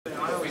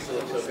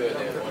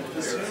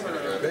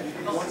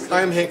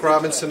Hi, I'm Hank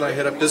Robinson. I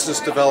head up business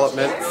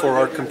development for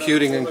our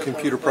computing and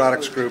computer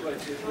products group.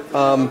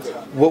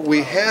 What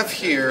we have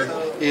here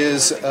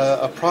is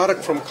a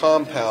product from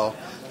Compal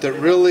that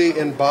really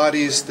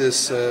embodies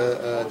this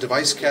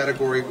device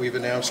category we've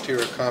announced here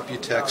at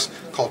Computex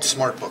called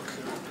Smartbook.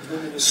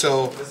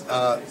 So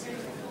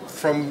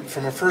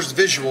from a first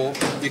visual,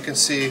 you can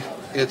see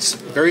it's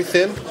very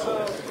thin,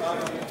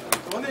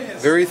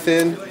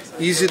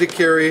 easy to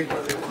carry,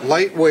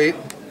 lightweight,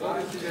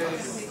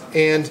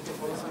 and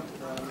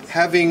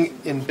having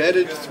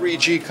embedded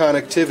 3G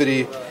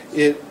connectivity,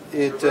 it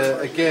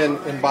again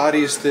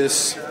embodies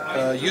this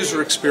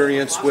user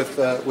experience with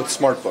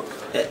Smartbook.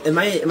 Am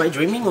I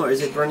dreaming, or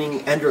is it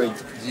running Android?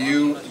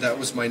 That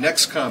was my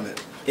next comment.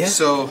 Yeah.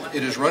 So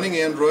it is running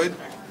Android.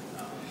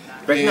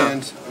 Right now?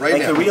 Right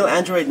like now. a real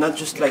Android, not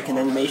just like an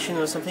animation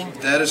or something?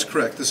 That is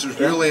correct. This is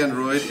real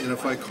Android, and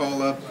if I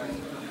call up,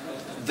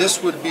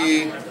 this would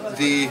be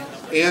the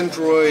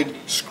Android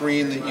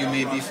screen that you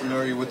may be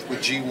familiar with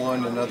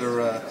G1 and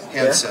other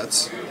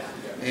handsets.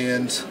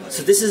 And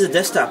so this is a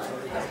desktop?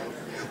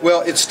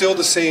 Well, it's still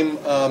the same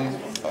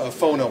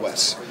phone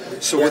OS.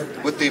 So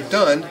what they've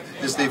done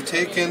is they've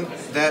taken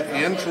that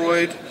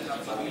Android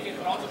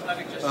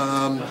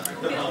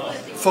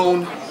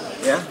phone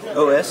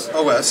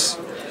OS,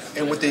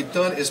 and what they've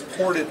done is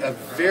ported a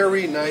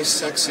very nice,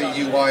 sexy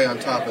UI on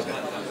top of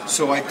it.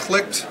 So I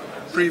clicked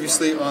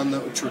previously on the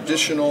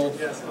traditional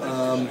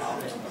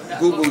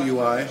Google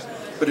UI,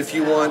 but if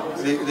you want,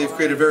 they've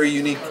created a very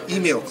unique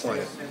email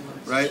client,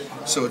 right?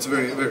 So it's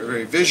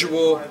very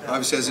visual,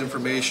 obviously has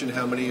information,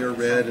 how many are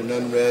read and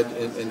unread,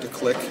 and to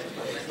click.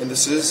 And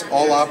this is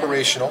all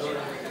operational.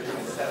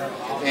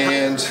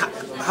 And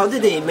how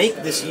did they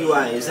make this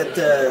UI? Is that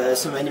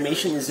some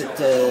animation? Is it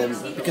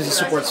because it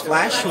supports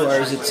Flash, or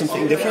is it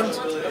something different?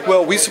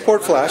 Well, we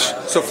support Flash,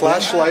 so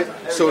Flashlight.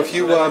 So if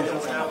you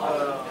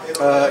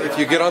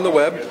get on the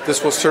web,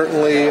 this will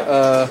certainly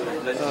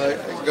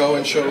go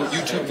and show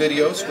YouTube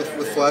videos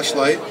with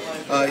Flashlight.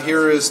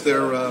 Here is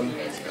their,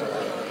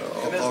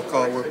 I'll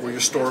call it where you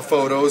store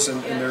photos,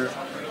 and their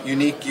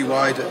unique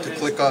UI to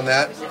click on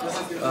that.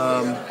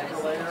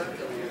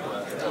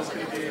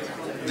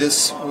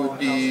 This would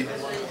be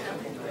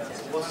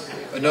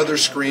another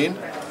screen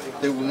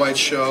that we might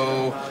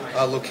show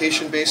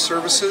location-based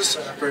services.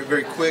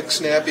 Very quick,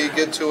 snappy,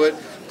 get to it.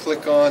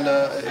 Click on,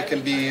 it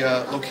can be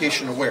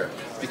location aware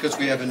because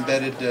we have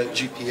embedded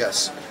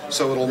GPS.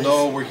 So it'll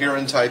know we're here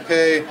in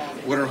Taipei,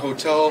 what are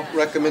hotel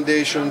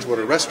recommendations, what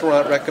are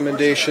restaurant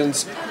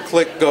recommendations,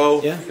 click,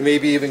 go, and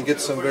maybe even get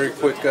some very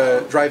quick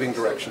driving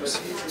directions.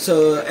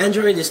 So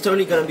Android is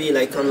totally going to be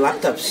like on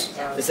laptops.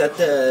 Is that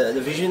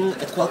the vision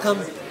at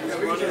Qualcomm?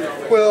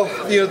 Well,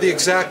 the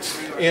exact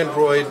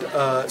Android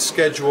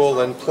schedule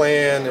and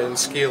plan and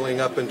scaling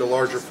up into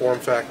larger form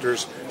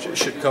factors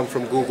should come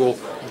from Google,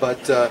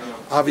 but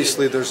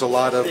obviously there's a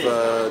lot of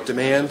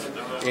demand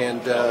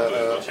and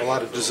a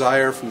lot of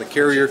desire from the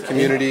carrier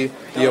community,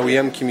 the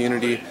OEM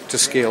community, to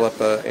scale up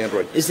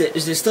Android. Is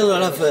there still a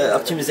lot of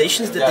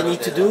optimizations that they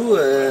need to do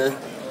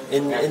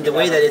in the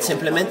way that it's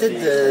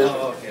implemented?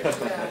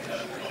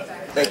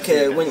 Like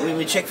when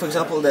we check, for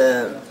example,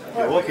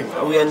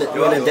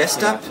 we're on a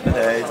desktop,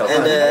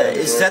 and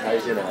is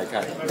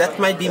that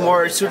might be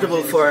more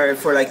suitable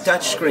for like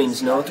touch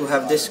screens, no? To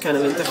have this kind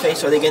of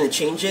interface. Are they going to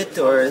change it,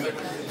 or do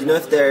you know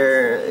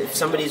if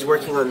somebody's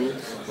working on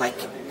like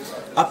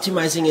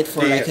optimizing it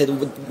for like a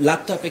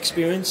laptop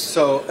experience?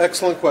 So,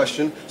 excellent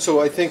question. So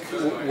I think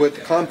what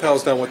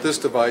Compal's done with this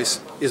device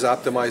is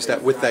optimize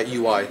that with that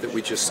UI that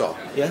we just saw.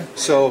 Yeah.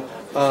 So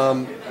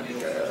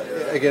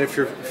again, if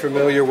you're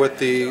familiar with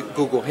the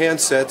Google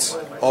handsets,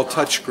 all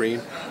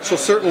touchscreen. So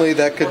certainly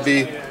that could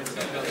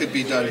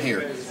be done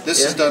here.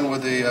 This is done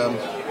with a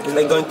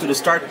like going to the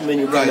start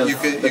menu. Right. You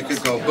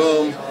could go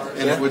boom,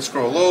 and it would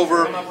scroll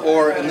over,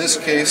 or in this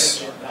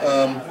case,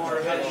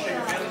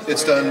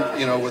 it's done,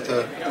 with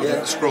a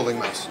scrolling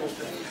mouse.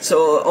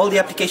 So all the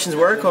applications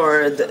work,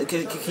 or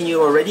can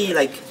you already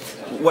like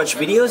watch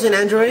videos in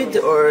Android,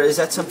 or is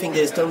that something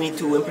they still need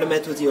to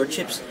implement with your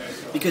chips?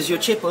 Because your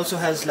chip also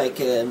has like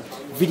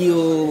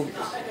video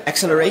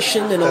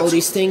acceleration and all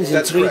these things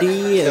in 3D.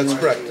 Correct. And, that's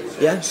correct.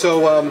 Yeah.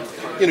 So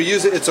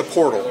use it. It's a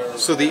portal.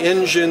 So the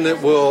engine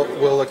that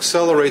will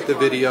accelerate the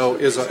video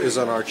is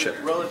on our chip.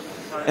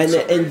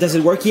 And does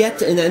it work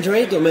yet in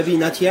Android, or maybe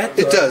not yet?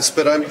 It does,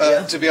 but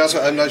to be honest,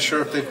 I'm not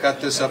sure if they've got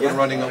this up and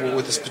running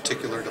with this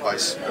particular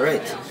device. All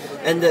right.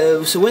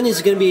 And so when is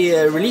it going to be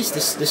released,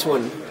 this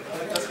one?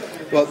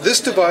 Well,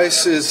 this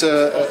device is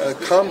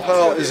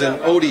Compal is an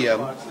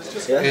ODM,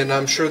 and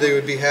I'm sure they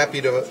would be happy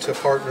to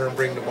partner and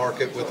bring to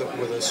market with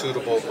a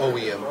suitable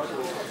OEM.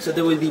 So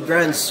there will be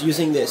brands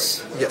using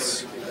this?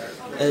 Yes.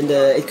 And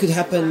it could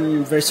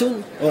happen very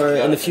soon, or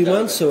in a few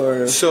months,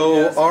 or?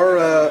 So our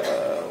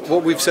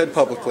what we've said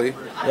publicly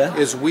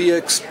is we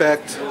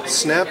expect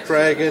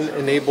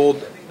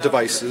Snapdragon-enabled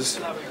devices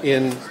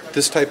in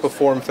this type of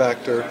form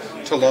factor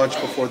to launch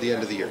before the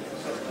end of the year.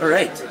 All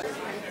right.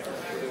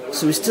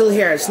 So we're still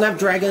here at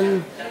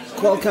Snapdragon,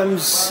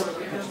 Qualcomm's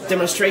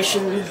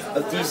demonstration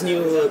of these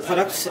new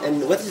products.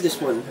 And what is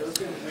this one?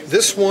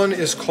 This one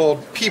is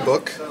called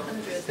P-Book,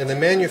 and the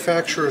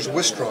manufacturer is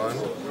Wistron.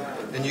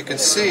 And you can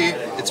see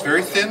it's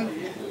very thin,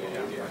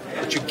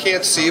 but you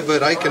can't see,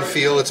 but I can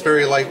feel it's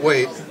very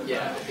lightweight.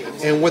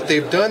 And what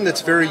they've done that's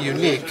very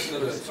unique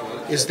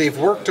is they've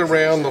worked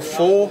around the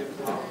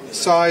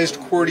full-sized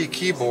QWERTY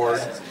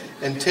keyboard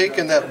and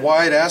taken that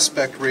wide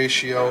aspect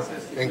ratio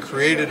and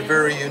created a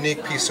very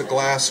unique piece of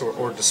glass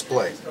or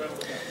display.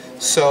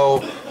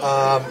 So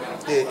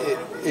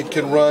it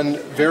can run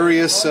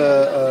various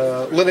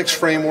Linux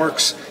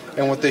frameworks,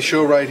 and what they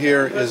show right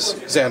here is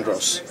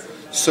Xandros.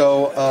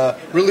 So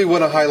really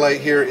what I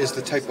highlight here is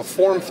the type of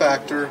form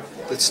factor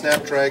that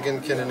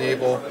Snapdragon can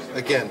enable.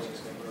 Again,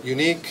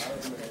 unique,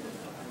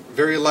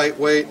 very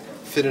lightweight,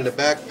 fit in a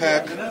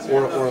backpack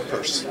or a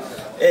purse.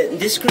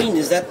 This screen,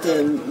 is that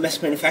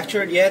mass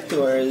manufactured yet,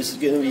 or is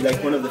it going to be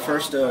like one of the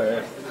first,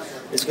 or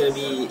is going to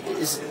be,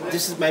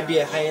 might be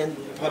a high-end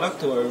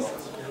product, or?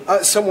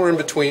 Somewhere in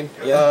between.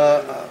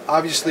 Yeah.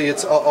 Obviously,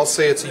 I'll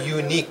say it's a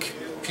unique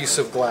piece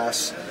of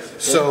glass.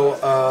 So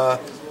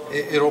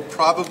it'll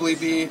probably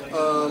be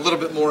a little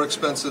bit more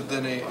expensive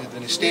than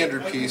a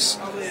standard piece,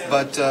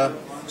 but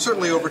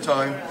certainly over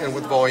time and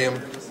with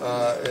volume,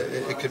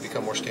 it could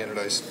become more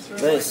standardized.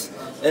 Nice.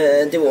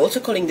 They were also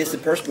calling this the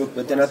purse book,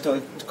 but they're not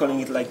calling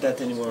it like that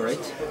anymore,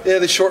 right? Yeah,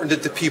 they shortened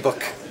it to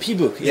P-Book.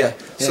 P-Book, yeah.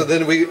 So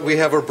then we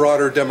have a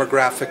broader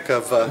demographic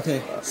of...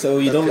 okay, so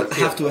you don't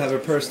have to have a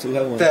purse to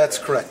have one. That's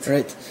correct.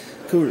 Right,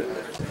 cool.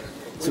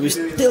 So we're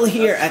still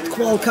here at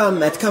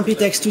Qualcomm at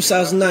Computex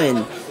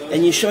 2009,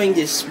 and you're showing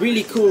this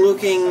really cool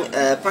looking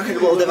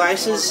pocketable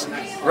devices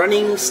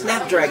running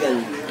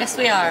Snapdragon. Yes,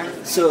 we are.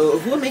 So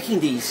who are making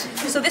these?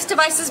 So this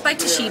device is by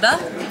Toshiba.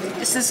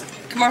 This is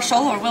commercial,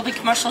 or will be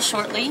commercial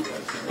shortly.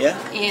 Yeah.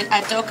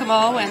 At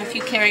Docomo and a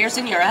few carriers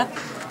in Europe.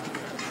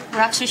 We're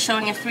actually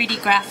showing a 3D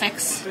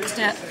graphics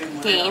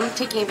game,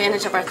 taking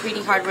advantage of our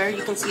 3D hardware.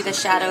 You can see the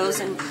shadows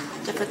and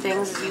different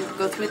things as you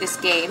go through this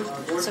game.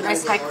 It's a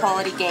nice high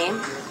quality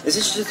game. Is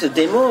this just a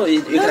demo? No,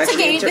 it's a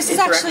game. This is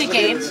actually a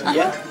game.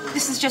 Yeah.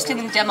 This is just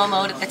in demo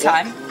mode at the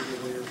time.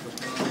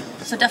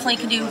 So definitely you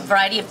can do a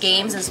variety of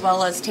games as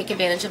well as take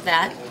advantage of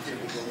that.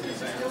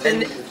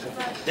 And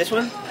this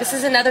one? This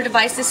is another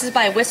device. This is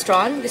by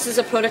Wistron. This is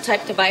a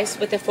prototype device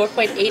with a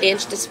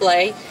 4.8-inch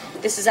display.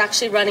 This is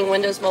actually running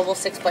Windows Mobile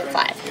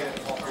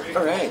 6.5.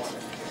 All right.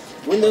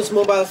 Windows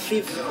Mobile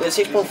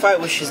 6.5,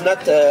 which is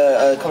not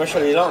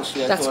commercially launched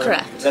yet. That's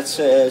correct. That's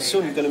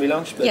soon going to be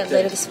launched. But, yeah,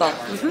 later this fall.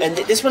 Mm-hmm. And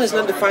this one is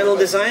not the final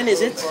design,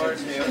 is it?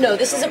 No,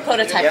 this is a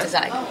prototype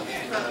design.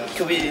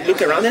 Can we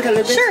look around it a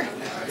little bit? Sure.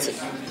 It's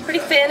pretty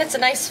thin. It's a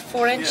nice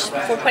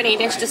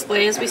 4.8-inch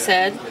display, as we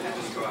said.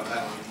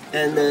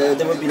 And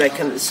there will be like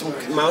some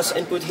mouse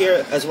input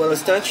here as well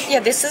as touch. Yeah,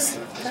 this is.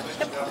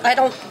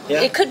 Yeah.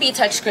 It could be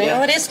touchscreen. Yeah.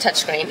 Oh, it is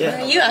touchscreen.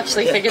 Yeah. You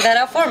actually figured that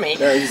out for me.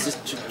 It's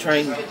just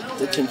trying.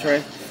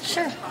 Try.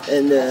 Sure.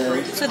 And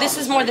so this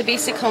is more the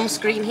basic home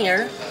screen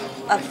here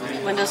of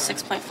Windows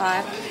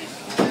 6.5.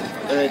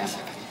 Alright.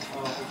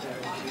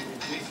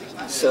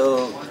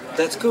 So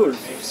that's cool.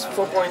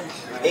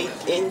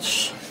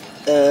 4.8-inch.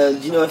 Do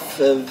you know if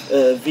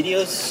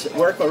videos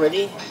work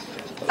already?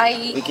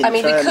 We could.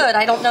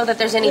 I don't know that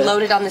there's any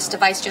loaded on this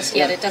device just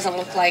yet. It doesn't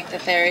look like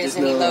that there is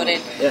any loaded.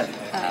 Yeah.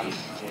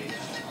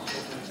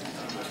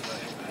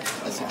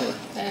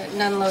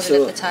 None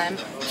loaded at the time.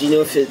 Do you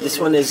know if this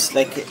one is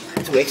like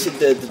to exit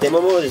the demo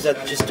mode? Is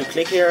that just to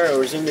click here or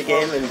resume the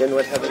game, and then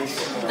what happens?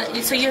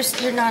 So you're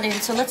not in.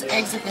 So let's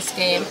exit this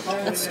game.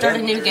 Let's start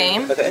a new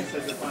game. Okay.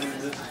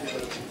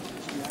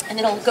 And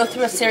it'll go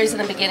through a series in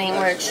the beginning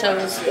where it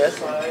shows,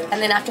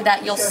 and then after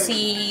that you'll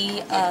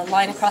see a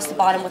line across the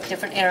bottom with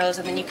different arrows,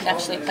 and then you can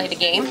actually play the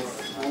game.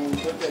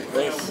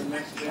 Nice.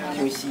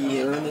 Can we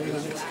see around it a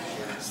little bit?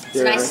 It's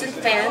nice and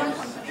thin.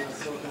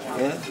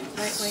 Yeah.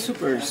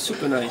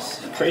 Super nice.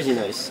 Crazy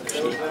nice,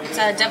 actually. It's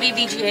a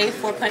WVGA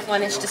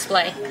 4.1-inch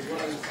display.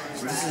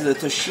 So this is a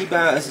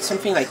Toshiba, is it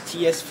something like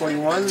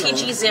TS41?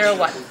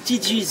 TG01.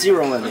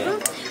 TG01, yeah.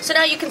 So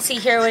now you can see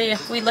here,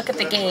 if we look at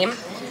the game,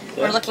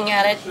 we're looking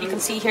at it, you can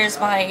see here's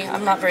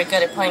I'm not very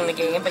good at playing the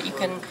game, but you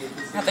can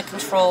have the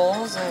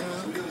controls and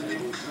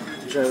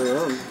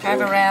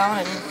drive around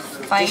and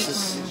fight.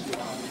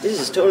 This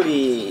is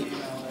totally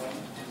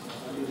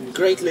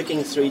great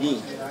looking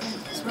 3D.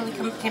 It's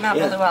really came out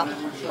really well.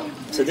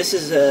 So this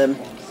is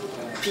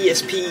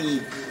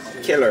PSP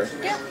killer.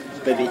 Yeah.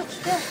 Maybe. Yeah,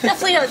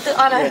 definitely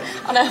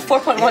on a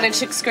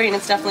 4.1-inch screen,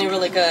 it's definitely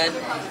really good.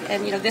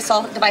 And this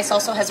device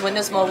also has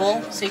Windows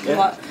Mobile, so you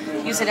can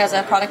use it as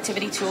a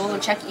productivity tool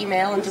and check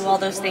email and do all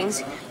those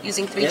things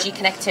using 3G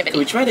connectivity. Can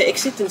we try to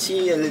exit and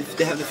see if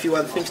they have a few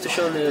other things to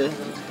show?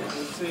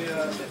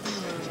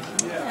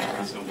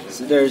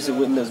 So there's the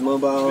Windows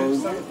Mobile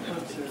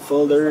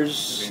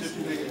folders,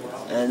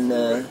 and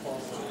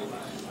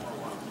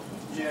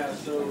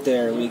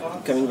there we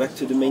coming back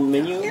to the main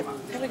menu. Yep,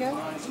 there we go.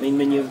 Main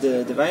menu of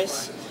the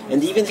device,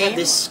 and they even have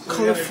this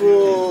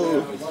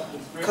colorful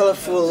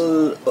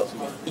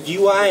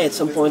UI at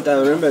some point. I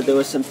remember there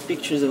was some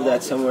pictures of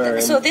that somewhere.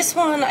 So this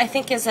one I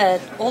think is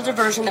an older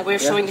version that we're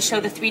showing to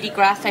show the 3D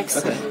graphics.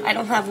 Okay. I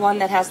don't have one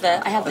that has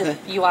the. I have the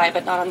UI,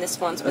 but not on this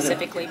one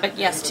specifically. But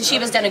yes,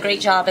 Toshiba's done a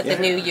great job at the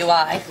new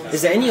UI.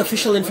 Is there any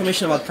official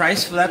information about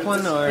price for that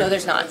one, or No,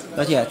 there's not.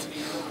 not yet?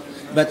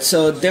 But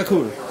so they're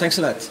cool. Thanks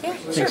a lot. Yeah,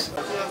 Thanks.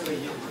 sure.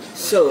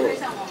 So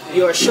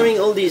you are showing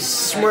all these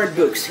smart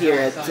books here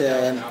at,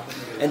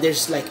 and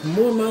there's like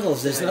more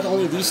models. There's not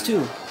only these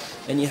two.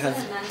 And you have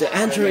the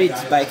Android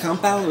by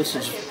Compal, which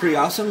is pretty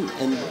awesome,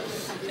 and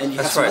you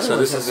That's have right. So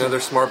this is also. another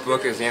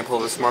Smartbook example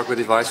of a Smartbook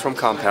device from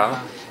Compal.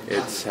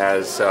 It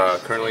has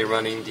currently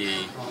running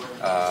the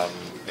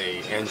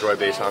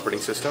Android-based operating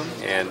system,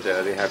 and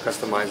they have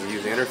customized the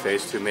user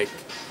interface to make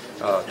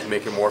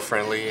it more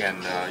friendly.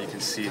 And you can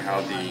see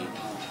how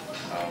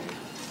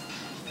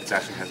it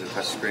actually has a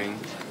touch screen.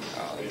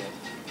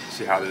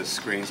 See how the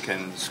screens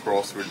can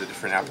scroll through the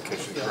different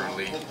applications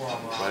currently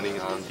running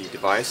on the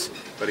device.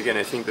 But again,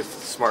 I think the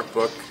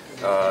Smartbook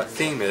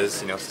theme is,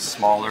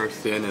 smaller,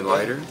 thin, and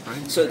lighter.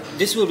 Right? So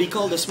this will be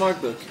called a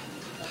Smartbook.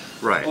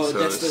 Right. Oh, so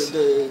that's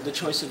the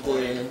choice of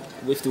the.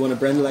 If you want to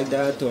brand it like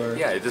that, or.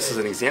 yeah, this is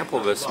an example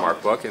of a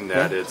Smartbook in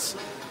that it's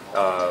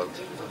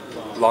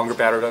longer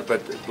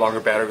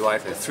battery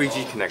life, and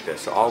 3G connected,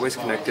 so always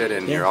connected,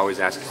 and you're always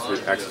access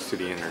to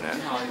the internet.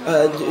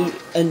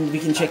 And we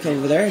can check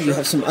over there. You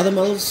have some other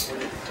models.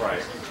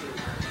 Right.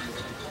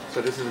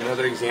 So this is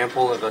another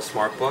example of a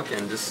Smartbook,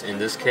 and in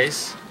this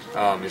case,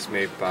 it's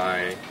made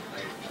by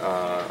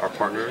our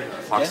partner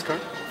Foxconn.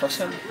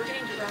 Foxconn.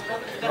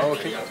 Oh,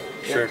 okay.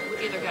 Sure.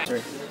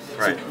 Sorry.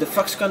 Right. So the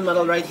Foxconn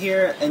model right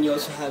here, and you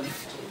also have.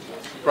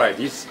 Right.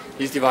 These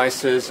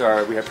devices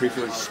are, we have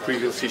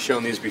previously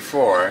shown these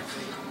before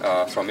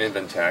from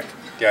Inventec.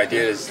 The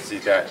idea is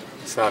that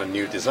it's not a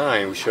new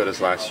design. We showed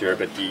this last year,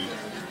 but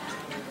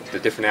the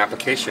different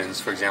applications.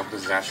 For example,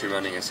 this is actually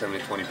running a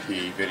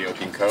 720p video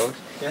encode,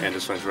 and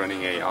this one's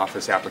running a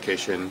Office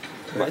application,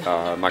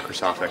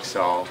 Microsoft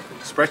Excel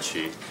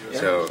spreadsheet.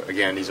 So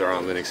again, these are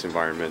on Linux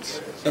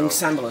environments. And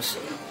Xandros.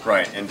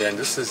 Right. And then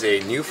this is a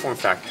new form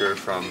factor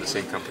from the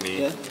same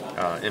company,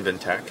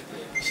 Inventec.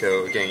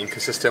 So again,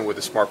 inconsistent with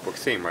the Smartbook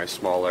theme, right?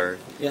 Smaller,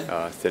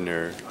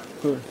 thinner.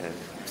 Cool.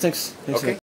 Thanks. Okay.